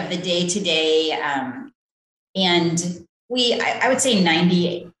beauty of the day to day. And I would say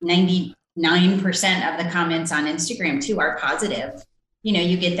 99% of the comments on Instagram too are positive.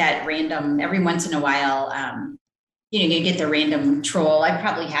 You get that random, every once in a while, you get the random troll. I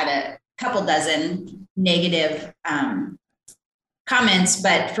probably had a couple dozen negative comments,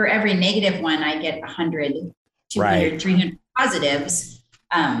 but for every negative one, I get 100, 200, 300 positives.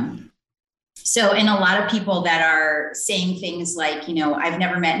 So, and a lot of people that are saying things like, I've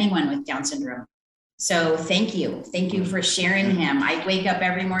never met anyone with Down syndrome. So thank you. Thank you for sharing him. I wake up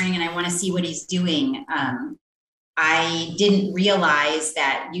every morning and I want to see what he's doing. I didn't realize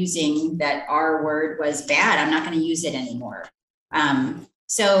that using that R word was bad. I'm not going to use it anymore.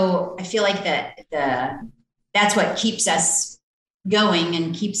 So I feel like that's what keeps us going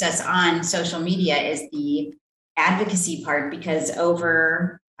and keeps us on social media is the advocacy part, because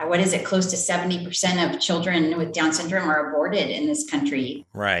close to 70% of children with Down syndrome are aborted in this country.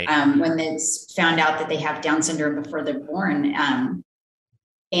 Right. When it's found out that they have Down syndrome before they're born.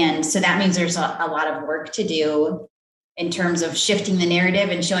 And so that means there's a lot of work to do in terms of shifting the narrative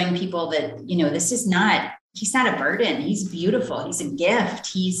and showing people that, he's not a burden. He's beautiful. He's a gift.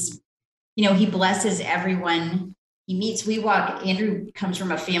 He blesses everyone he meets. Andrew comes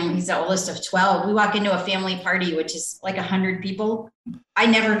from a family, he's the oldest of 12. We walk into a family party, which is like 100 people. I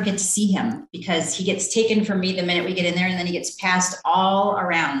never get to see him because he gets taken from me the minute we get in there, and then he gets passed all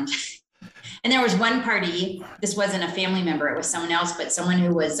around. And there was one party, this wasn't a family member, it was someone else, but someone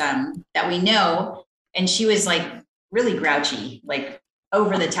who was, that we know. And she was like really grouchy, like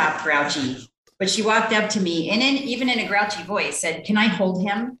over the top grouchy. But she walked up to me and even in a grouchy voice said, "Can I hold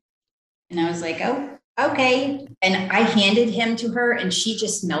him?" And I was like, "Oh, okay." And I handed him to her and she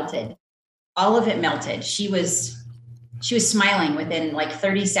just melted. All of it melted. She was smiling within like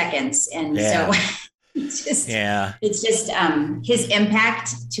 30 seconds. And so it's just his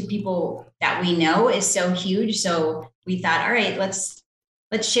impact to people that we know is so huge. So we thought, all right, let's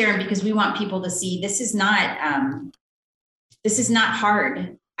share him, because we want people to see this is not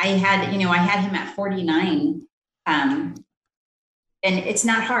hard. I had him at 49. And it's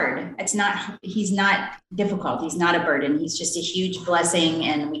not hard. He's not difficult. He's not a burden. He's just a huge blessing.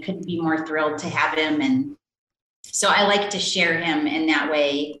 And we couldn't be more thrilled to have him. And so I like to share him in that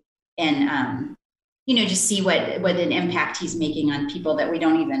way and, just see what an impact he's making on people that we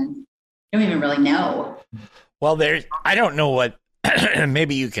don't even really know. Well, I don't know what,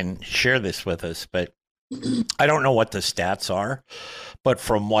 maybe you can share this with us, but I don't know what the stats are, but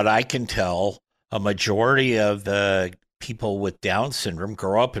from what I can tell, a majority of the people with Down syndrome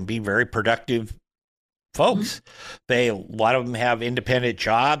grow up and be very productive folks. A lot of them have independent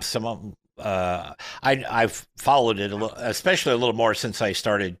jobs. Some of them, I've followed it especially a little more since I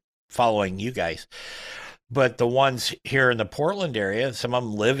started following you guys. But the ones here in the Portland area, some of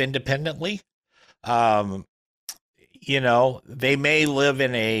them live independently. They may live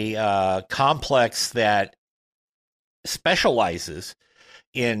in a complex that specializes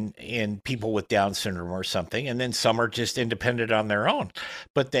in people with Down syndrome or something, and then some are just independent on their own,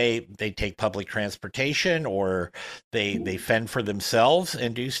 but they take public transportation or they fend for themselves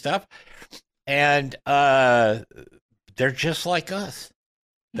and do stuff, and they're just like us.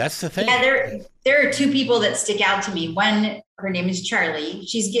 That's the thing. Yeah, there are two people that stick out to me. One, her name is Charlie.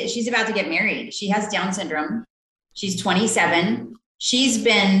 She's about to get married. She has Down syndrome. She's 27. She's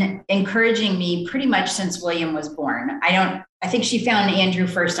been encouraging me pretty much since William was born. I think she found Andrew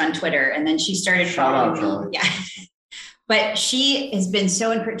first on Twitter, and then she started following me. Yeah. But she has been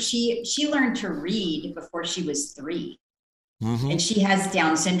so encouraged. She learned to read before she was 3. Mm-hmm. And she has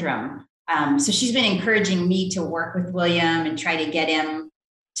Down syndrome. So she's been encouraging me to work with William and try to get him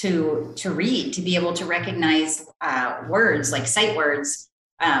to read, to be able to recognize words like sight words.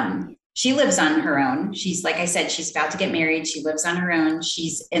 She lives on her own. She's, like I said, she's about to get married. She lives on her own.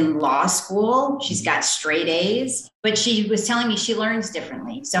 She's in law school. She's got straight A's, but she was telling me she learns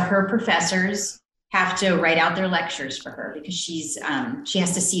differently. So her professors have to write out their lectures for her because she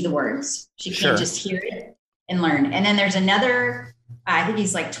has to see the words. She can't just hear it and learn. And then there's another, I think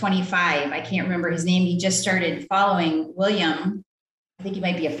he's like 25. I can't remember his name. He just started following William. I think he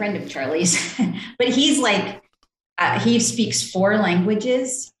might be a friend of Charlie's, but he's like, he speaks 4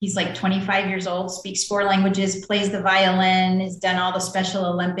 languages. He's like 25 years old, speaks 4 languages, plays the violin, has done all the Special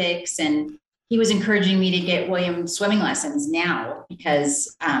Olympics. And he was encouraging me to get William swimming lessons now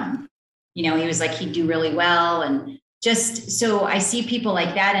because, he was like, he'd do really well. And just, so I see people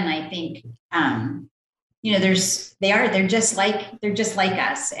like that. And I think, they're just like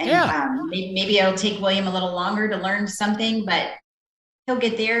us. And maybe it'll take William a little longer to learn something, but he'll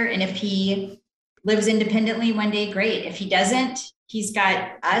get there. And if he lives independently one day, great. If he doesn't, he's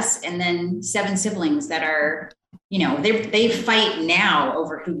got us and then 7 siblings that are, they fight now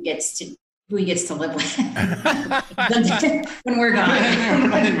over who he gets to live with when we're gone. We're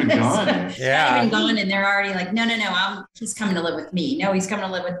not even gone. Not even gone, and they're already like, no, he's coming to live with me. No, he's coming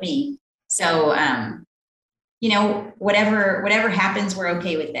to live with me. So, whatever happens, we're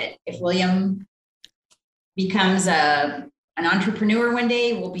okay with it. If William becomes an entrepreneur one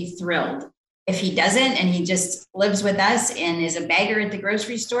day, we'll be thrilled. if he doesn't and he just lives with us and is a bagger at the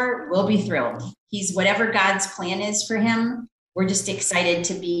grocery store, we'll be thrilled. He's whatever God's plan is for him. We're just excited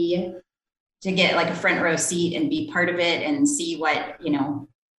to get like a front row seat and be part of it and see what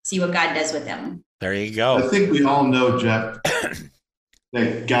God does with him. There you go. I think we all know, Jeff,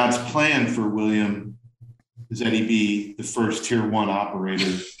 that God's plan for William is that he be the first tier 1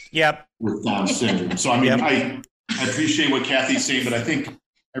 operator. Yep. With Down syndrome. So, I mean, I appreciate what Kathy's saying, but I think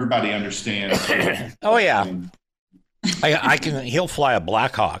everybody understands. Oh, yeah. He'll fly a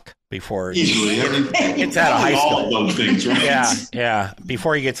Black Hawk before easily. He gets out of high school. All of those things, right? Yeah.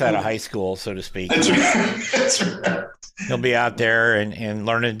 Before he gets out of high school, so to speak. That's right. He'll be out there and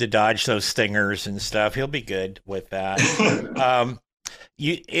learning to dodge those stingers and stuff. He'll be good with that.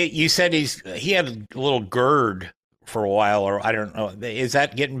 You said he had a little GERD for a while, or I don't know. Is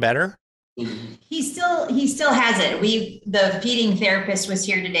that getting better? He still has it. The feeding therapist was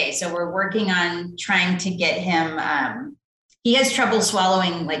here today, so we're working on trying to get him. He has trouble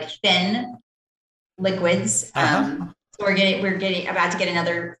swallowing like thin liquids. So we're about to get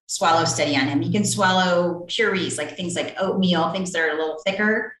another swallow study on him. He can swallow purees, like things like oatmeal, things that are a little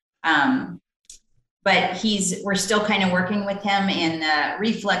thicker. But we're still kind of working with him, and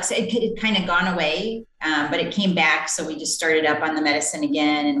reflux, it kind of gone away, but it came back. So we just started up on the medicine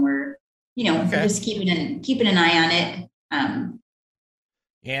again, and we're just keeping an eye on it.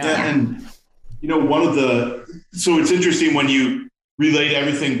 And so it's interesting when you relate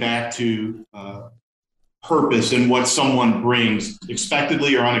everything back to purpose and what someone brings,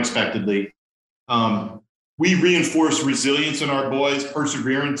 expectedly or unexpectedly. We reinforce resilience in our boys.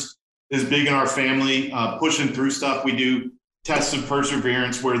 Perseverance is big in our family, pushing through stuff. We do tests of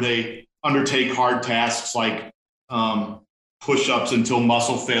perseverance where they undertake hard tasks like push-ups until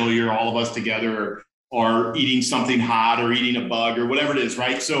muscle failure, all of us together, or eating something hot or eating a bug or whatever it is,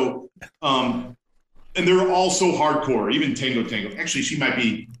 right? So, and they're all so hardcore, even Tango. Actually, she might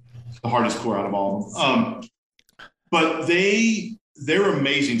be the hardest core out of all of them. But they're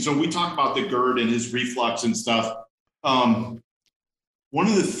amazing. So we talk about the GERD and his reflux and stuff. One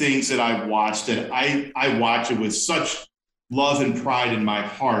of the things that I watched, that I watch it with such love and pride in my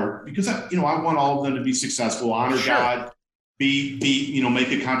heart, because I want all of them to be successful, honor God,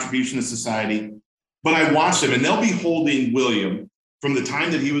 make a contribution to society. But I watch them, and they'll be holding William from the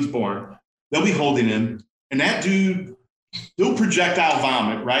time that he was born. They'll be holding him, and that dude, he'll projectile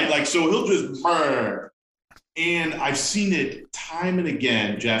vomit, right? Like, so he'll just burn. And I've seen it time and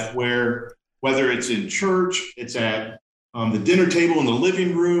again, Jeff, where whether it's in church, it's at the dinner table in the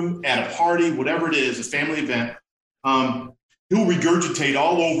living room, at a party, whatever it is, a family event, he'll regurgitate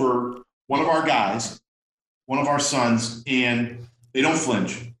all over one of our guys, one of our sons, and they don't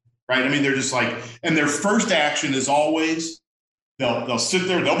flinch, right? I mean, they're just like, and their first action is always, they'll sit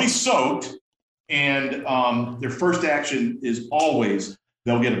there, they'll be soaked, and their first action is always,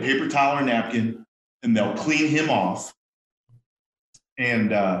 they'll get a paper towel or napkin, and they'll clean him off.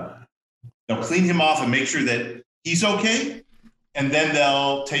 And they'll clean him off and make sure that he's okay, and then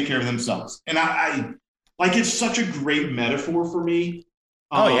they'll take care of themselves. And I like, it's such a great metaphor for me.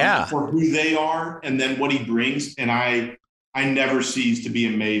 For who they are and then what he brings. And I never cease to be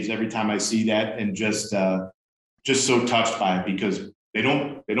amazed every time I see that, and just so touched by it, because they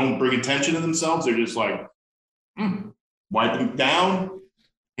don't bring attention to themselves. They're just like, wipe them down,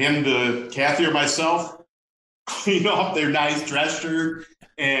 hand to Kathy or myself, clean off their nice dress shirt,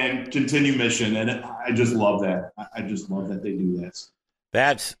 and continue mission. And I just love that. I just love that they do this.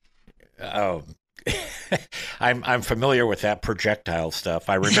 That's, I'm familiar with that projectile stuff.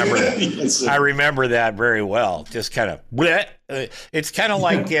 I remember, yes, I remember that very well. Just kind of, it's kind of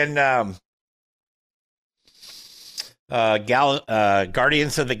like in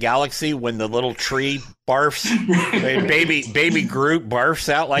Guardians of the Galaxy, when the little tree barfs, baby Groot barfs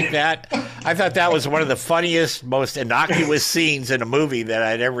out like that. I thought that was one of the funniest, most innocuous scenes in a movie that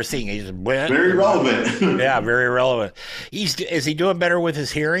I'd ever seen. He's very relevant. Yeah, very relevant. Is he doing better with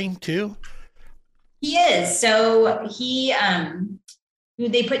his hearing too? He is. So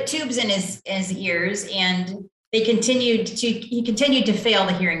they put tubes in his ears, and he continued to fail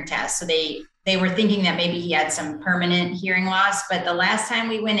the hearing test. So they were thinking that maybe he had some permanent hearing loss, but the last time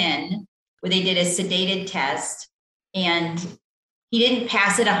we went in, where they did a sedated test, and he didn't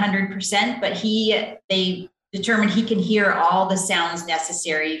pass it 100%, but they determined he can hear all the sounds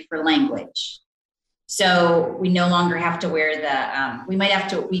necessary for language. So we no longer have to wear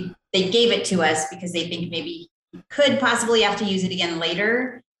they gave it to us because they think maybe he could possibly have to use it again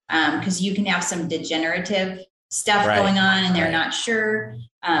later, because you can have some degenerative stuff going on, and they're not sure.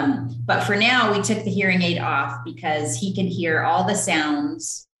 But for now, we took the hearing aid off because he can hear all the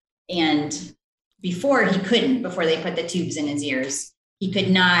sounds, and before he couldn't, before they put the tubes in his ears. He could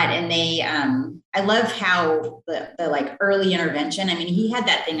not. And they, I love how the like early intervention, I mean, he had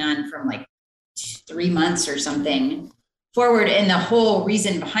that thing on from like 3 months or something forward. And the whole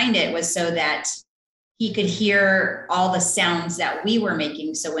reason behind it was so that he could hear all the sounds that we were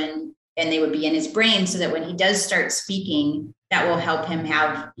making. So and they would be in his brain, so that when he does start speaking, that will help him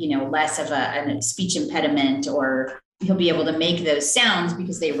have, less of a speech impediment, or he'll be able to make those sounds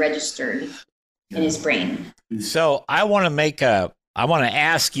because they registered in his brain. So I want to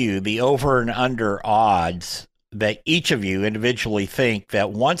ask you the over and under odds that each of you individually think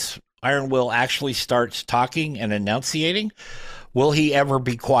that once Iron Will actually starts talking and enunciating, will he ever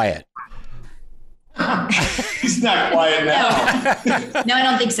be quiet? He's not quiet now. No, I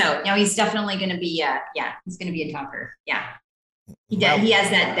don't think so. No, he's definitely going to be, he's going to be a talker. Yeah. He has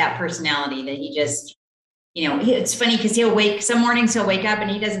that personality that he just, it's funny because some mornings he'll wake up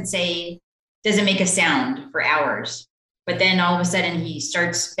and he doesn't make a sound for hours. But then all of a sudden he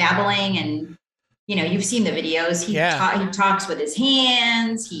starts babbling, and, you've seen the videos. He talks with his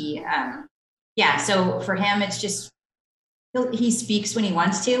hands. So for him, it's just, he speaks when he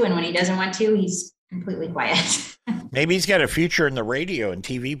wants to, and when he doesn't want to, he's completely quiet. Maybe he's got a future in the radio and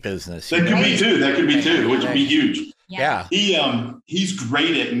TV business. That could be too, which would be huge. Yeah. He's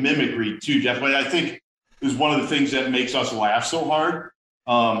great at mimicry too, Jeff. But I think is one of the things that makes us laugh so hard.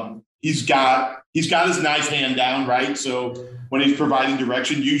 He's got his knife hand down, right? So when he's providing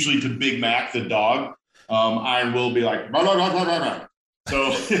direction, usually to Big Mac, the dog, Iron will be like, blah, blah, blah, blah, blah.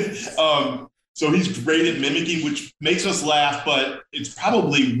 So, so he's great at mimicking, which makes us laugh, but it's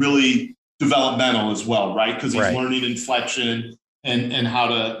probably really developmental as well, right? Because he's learning inflection and how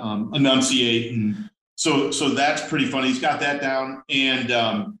to enunciate, and so that's pretty funny. He's got that down, and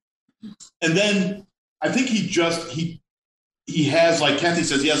then I think he has, like Kathy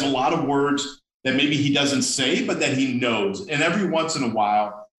says, he has a lot of words that maybe he doesn't say, but that he knows, and every once in a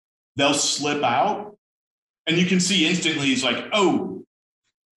while they'll slip out, and you can see instantly he's like, oh.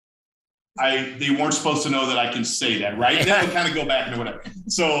 They weren't supposed to know that I can say that, right? Then we'll kind of go back into whatever.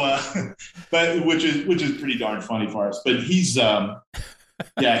 So, but which is pretty darn funny for us. But he's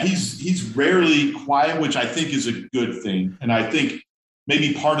rarely quiet, which I think is a good thing. And I think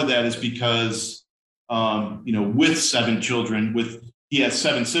maybe part of that is because, with 7 children, he has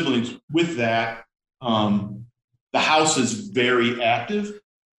 7 siblings. With that, the house is very active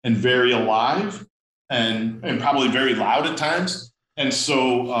and very alive, and probably very loud at times. And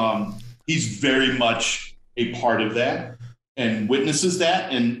so, he's very much a part of that and witnesses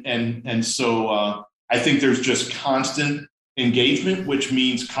that. And so I think there's just constant engagement, which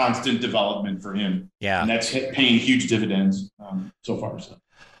means constant development for him. Yeah. And that's paying huge dividends so far. So.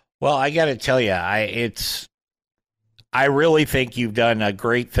 Well, I got to tell you, I really think you've done a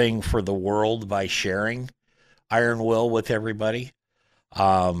great thing for the world by sharing Iron Will with everybody.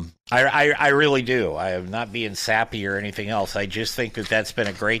 I really do. I am not being sappy or anything else. I just think that that's been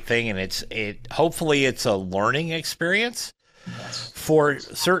a great thing, and hopefully it's a learning experience for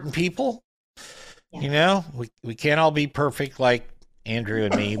certain people. Yeah. We can't all be perfect like Andrew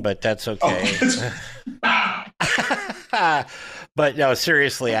and me, but that's okay. But no,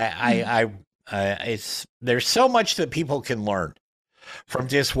 seriously, there's so much that people can learn from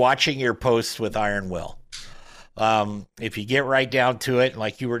just watching your posts with Iron Will. If you get right down to it,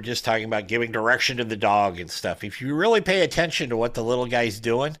 like you were just talking about giving direction to the dog and stuff, if you really pay attention to what the little guy's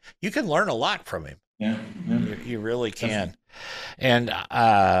doing, you can learn a lot from him. Yeah. You really can. And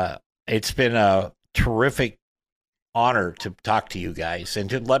it's been a terrific honor to talk to you guys and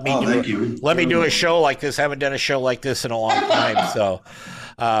to let me do a show like this. I haven't done a show like this in a long time. So,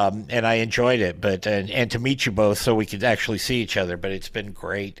 and I enjoyed it, but, and to meet you both so we could actually see each other, but it's been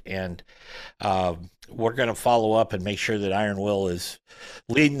great. And, we're going to follow up and make sure that Iron Will is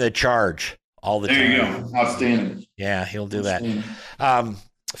leading the charge all the time. There you go. Outstanding. Yeah, he'll do that.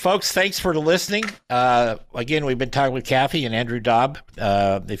 Folks, thanks for listening. Again, we've been talking with Kathy and Andrew Dobb.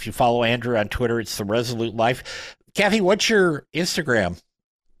 If you follow Andrew on Twitter, it's The Resolute Life. Kathy, what's your Instagram?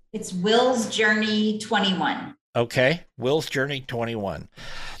 It's Will's Journey 21. Okay, Will's Journey 21.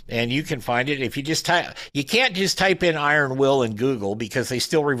 And you can find it if you just you can't just type in Iron Will in Google because they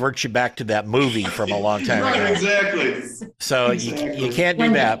still revert you back to that movie from a long time ago. Right, exactly. So you can't do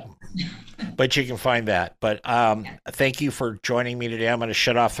that, but you can find that. But thank you for joining me today. I'm going to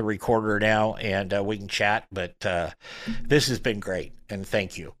shut off the recorder now and we can chat. But this has been great. And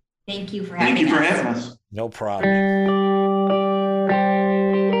thank you. Thank you for having us. No problem.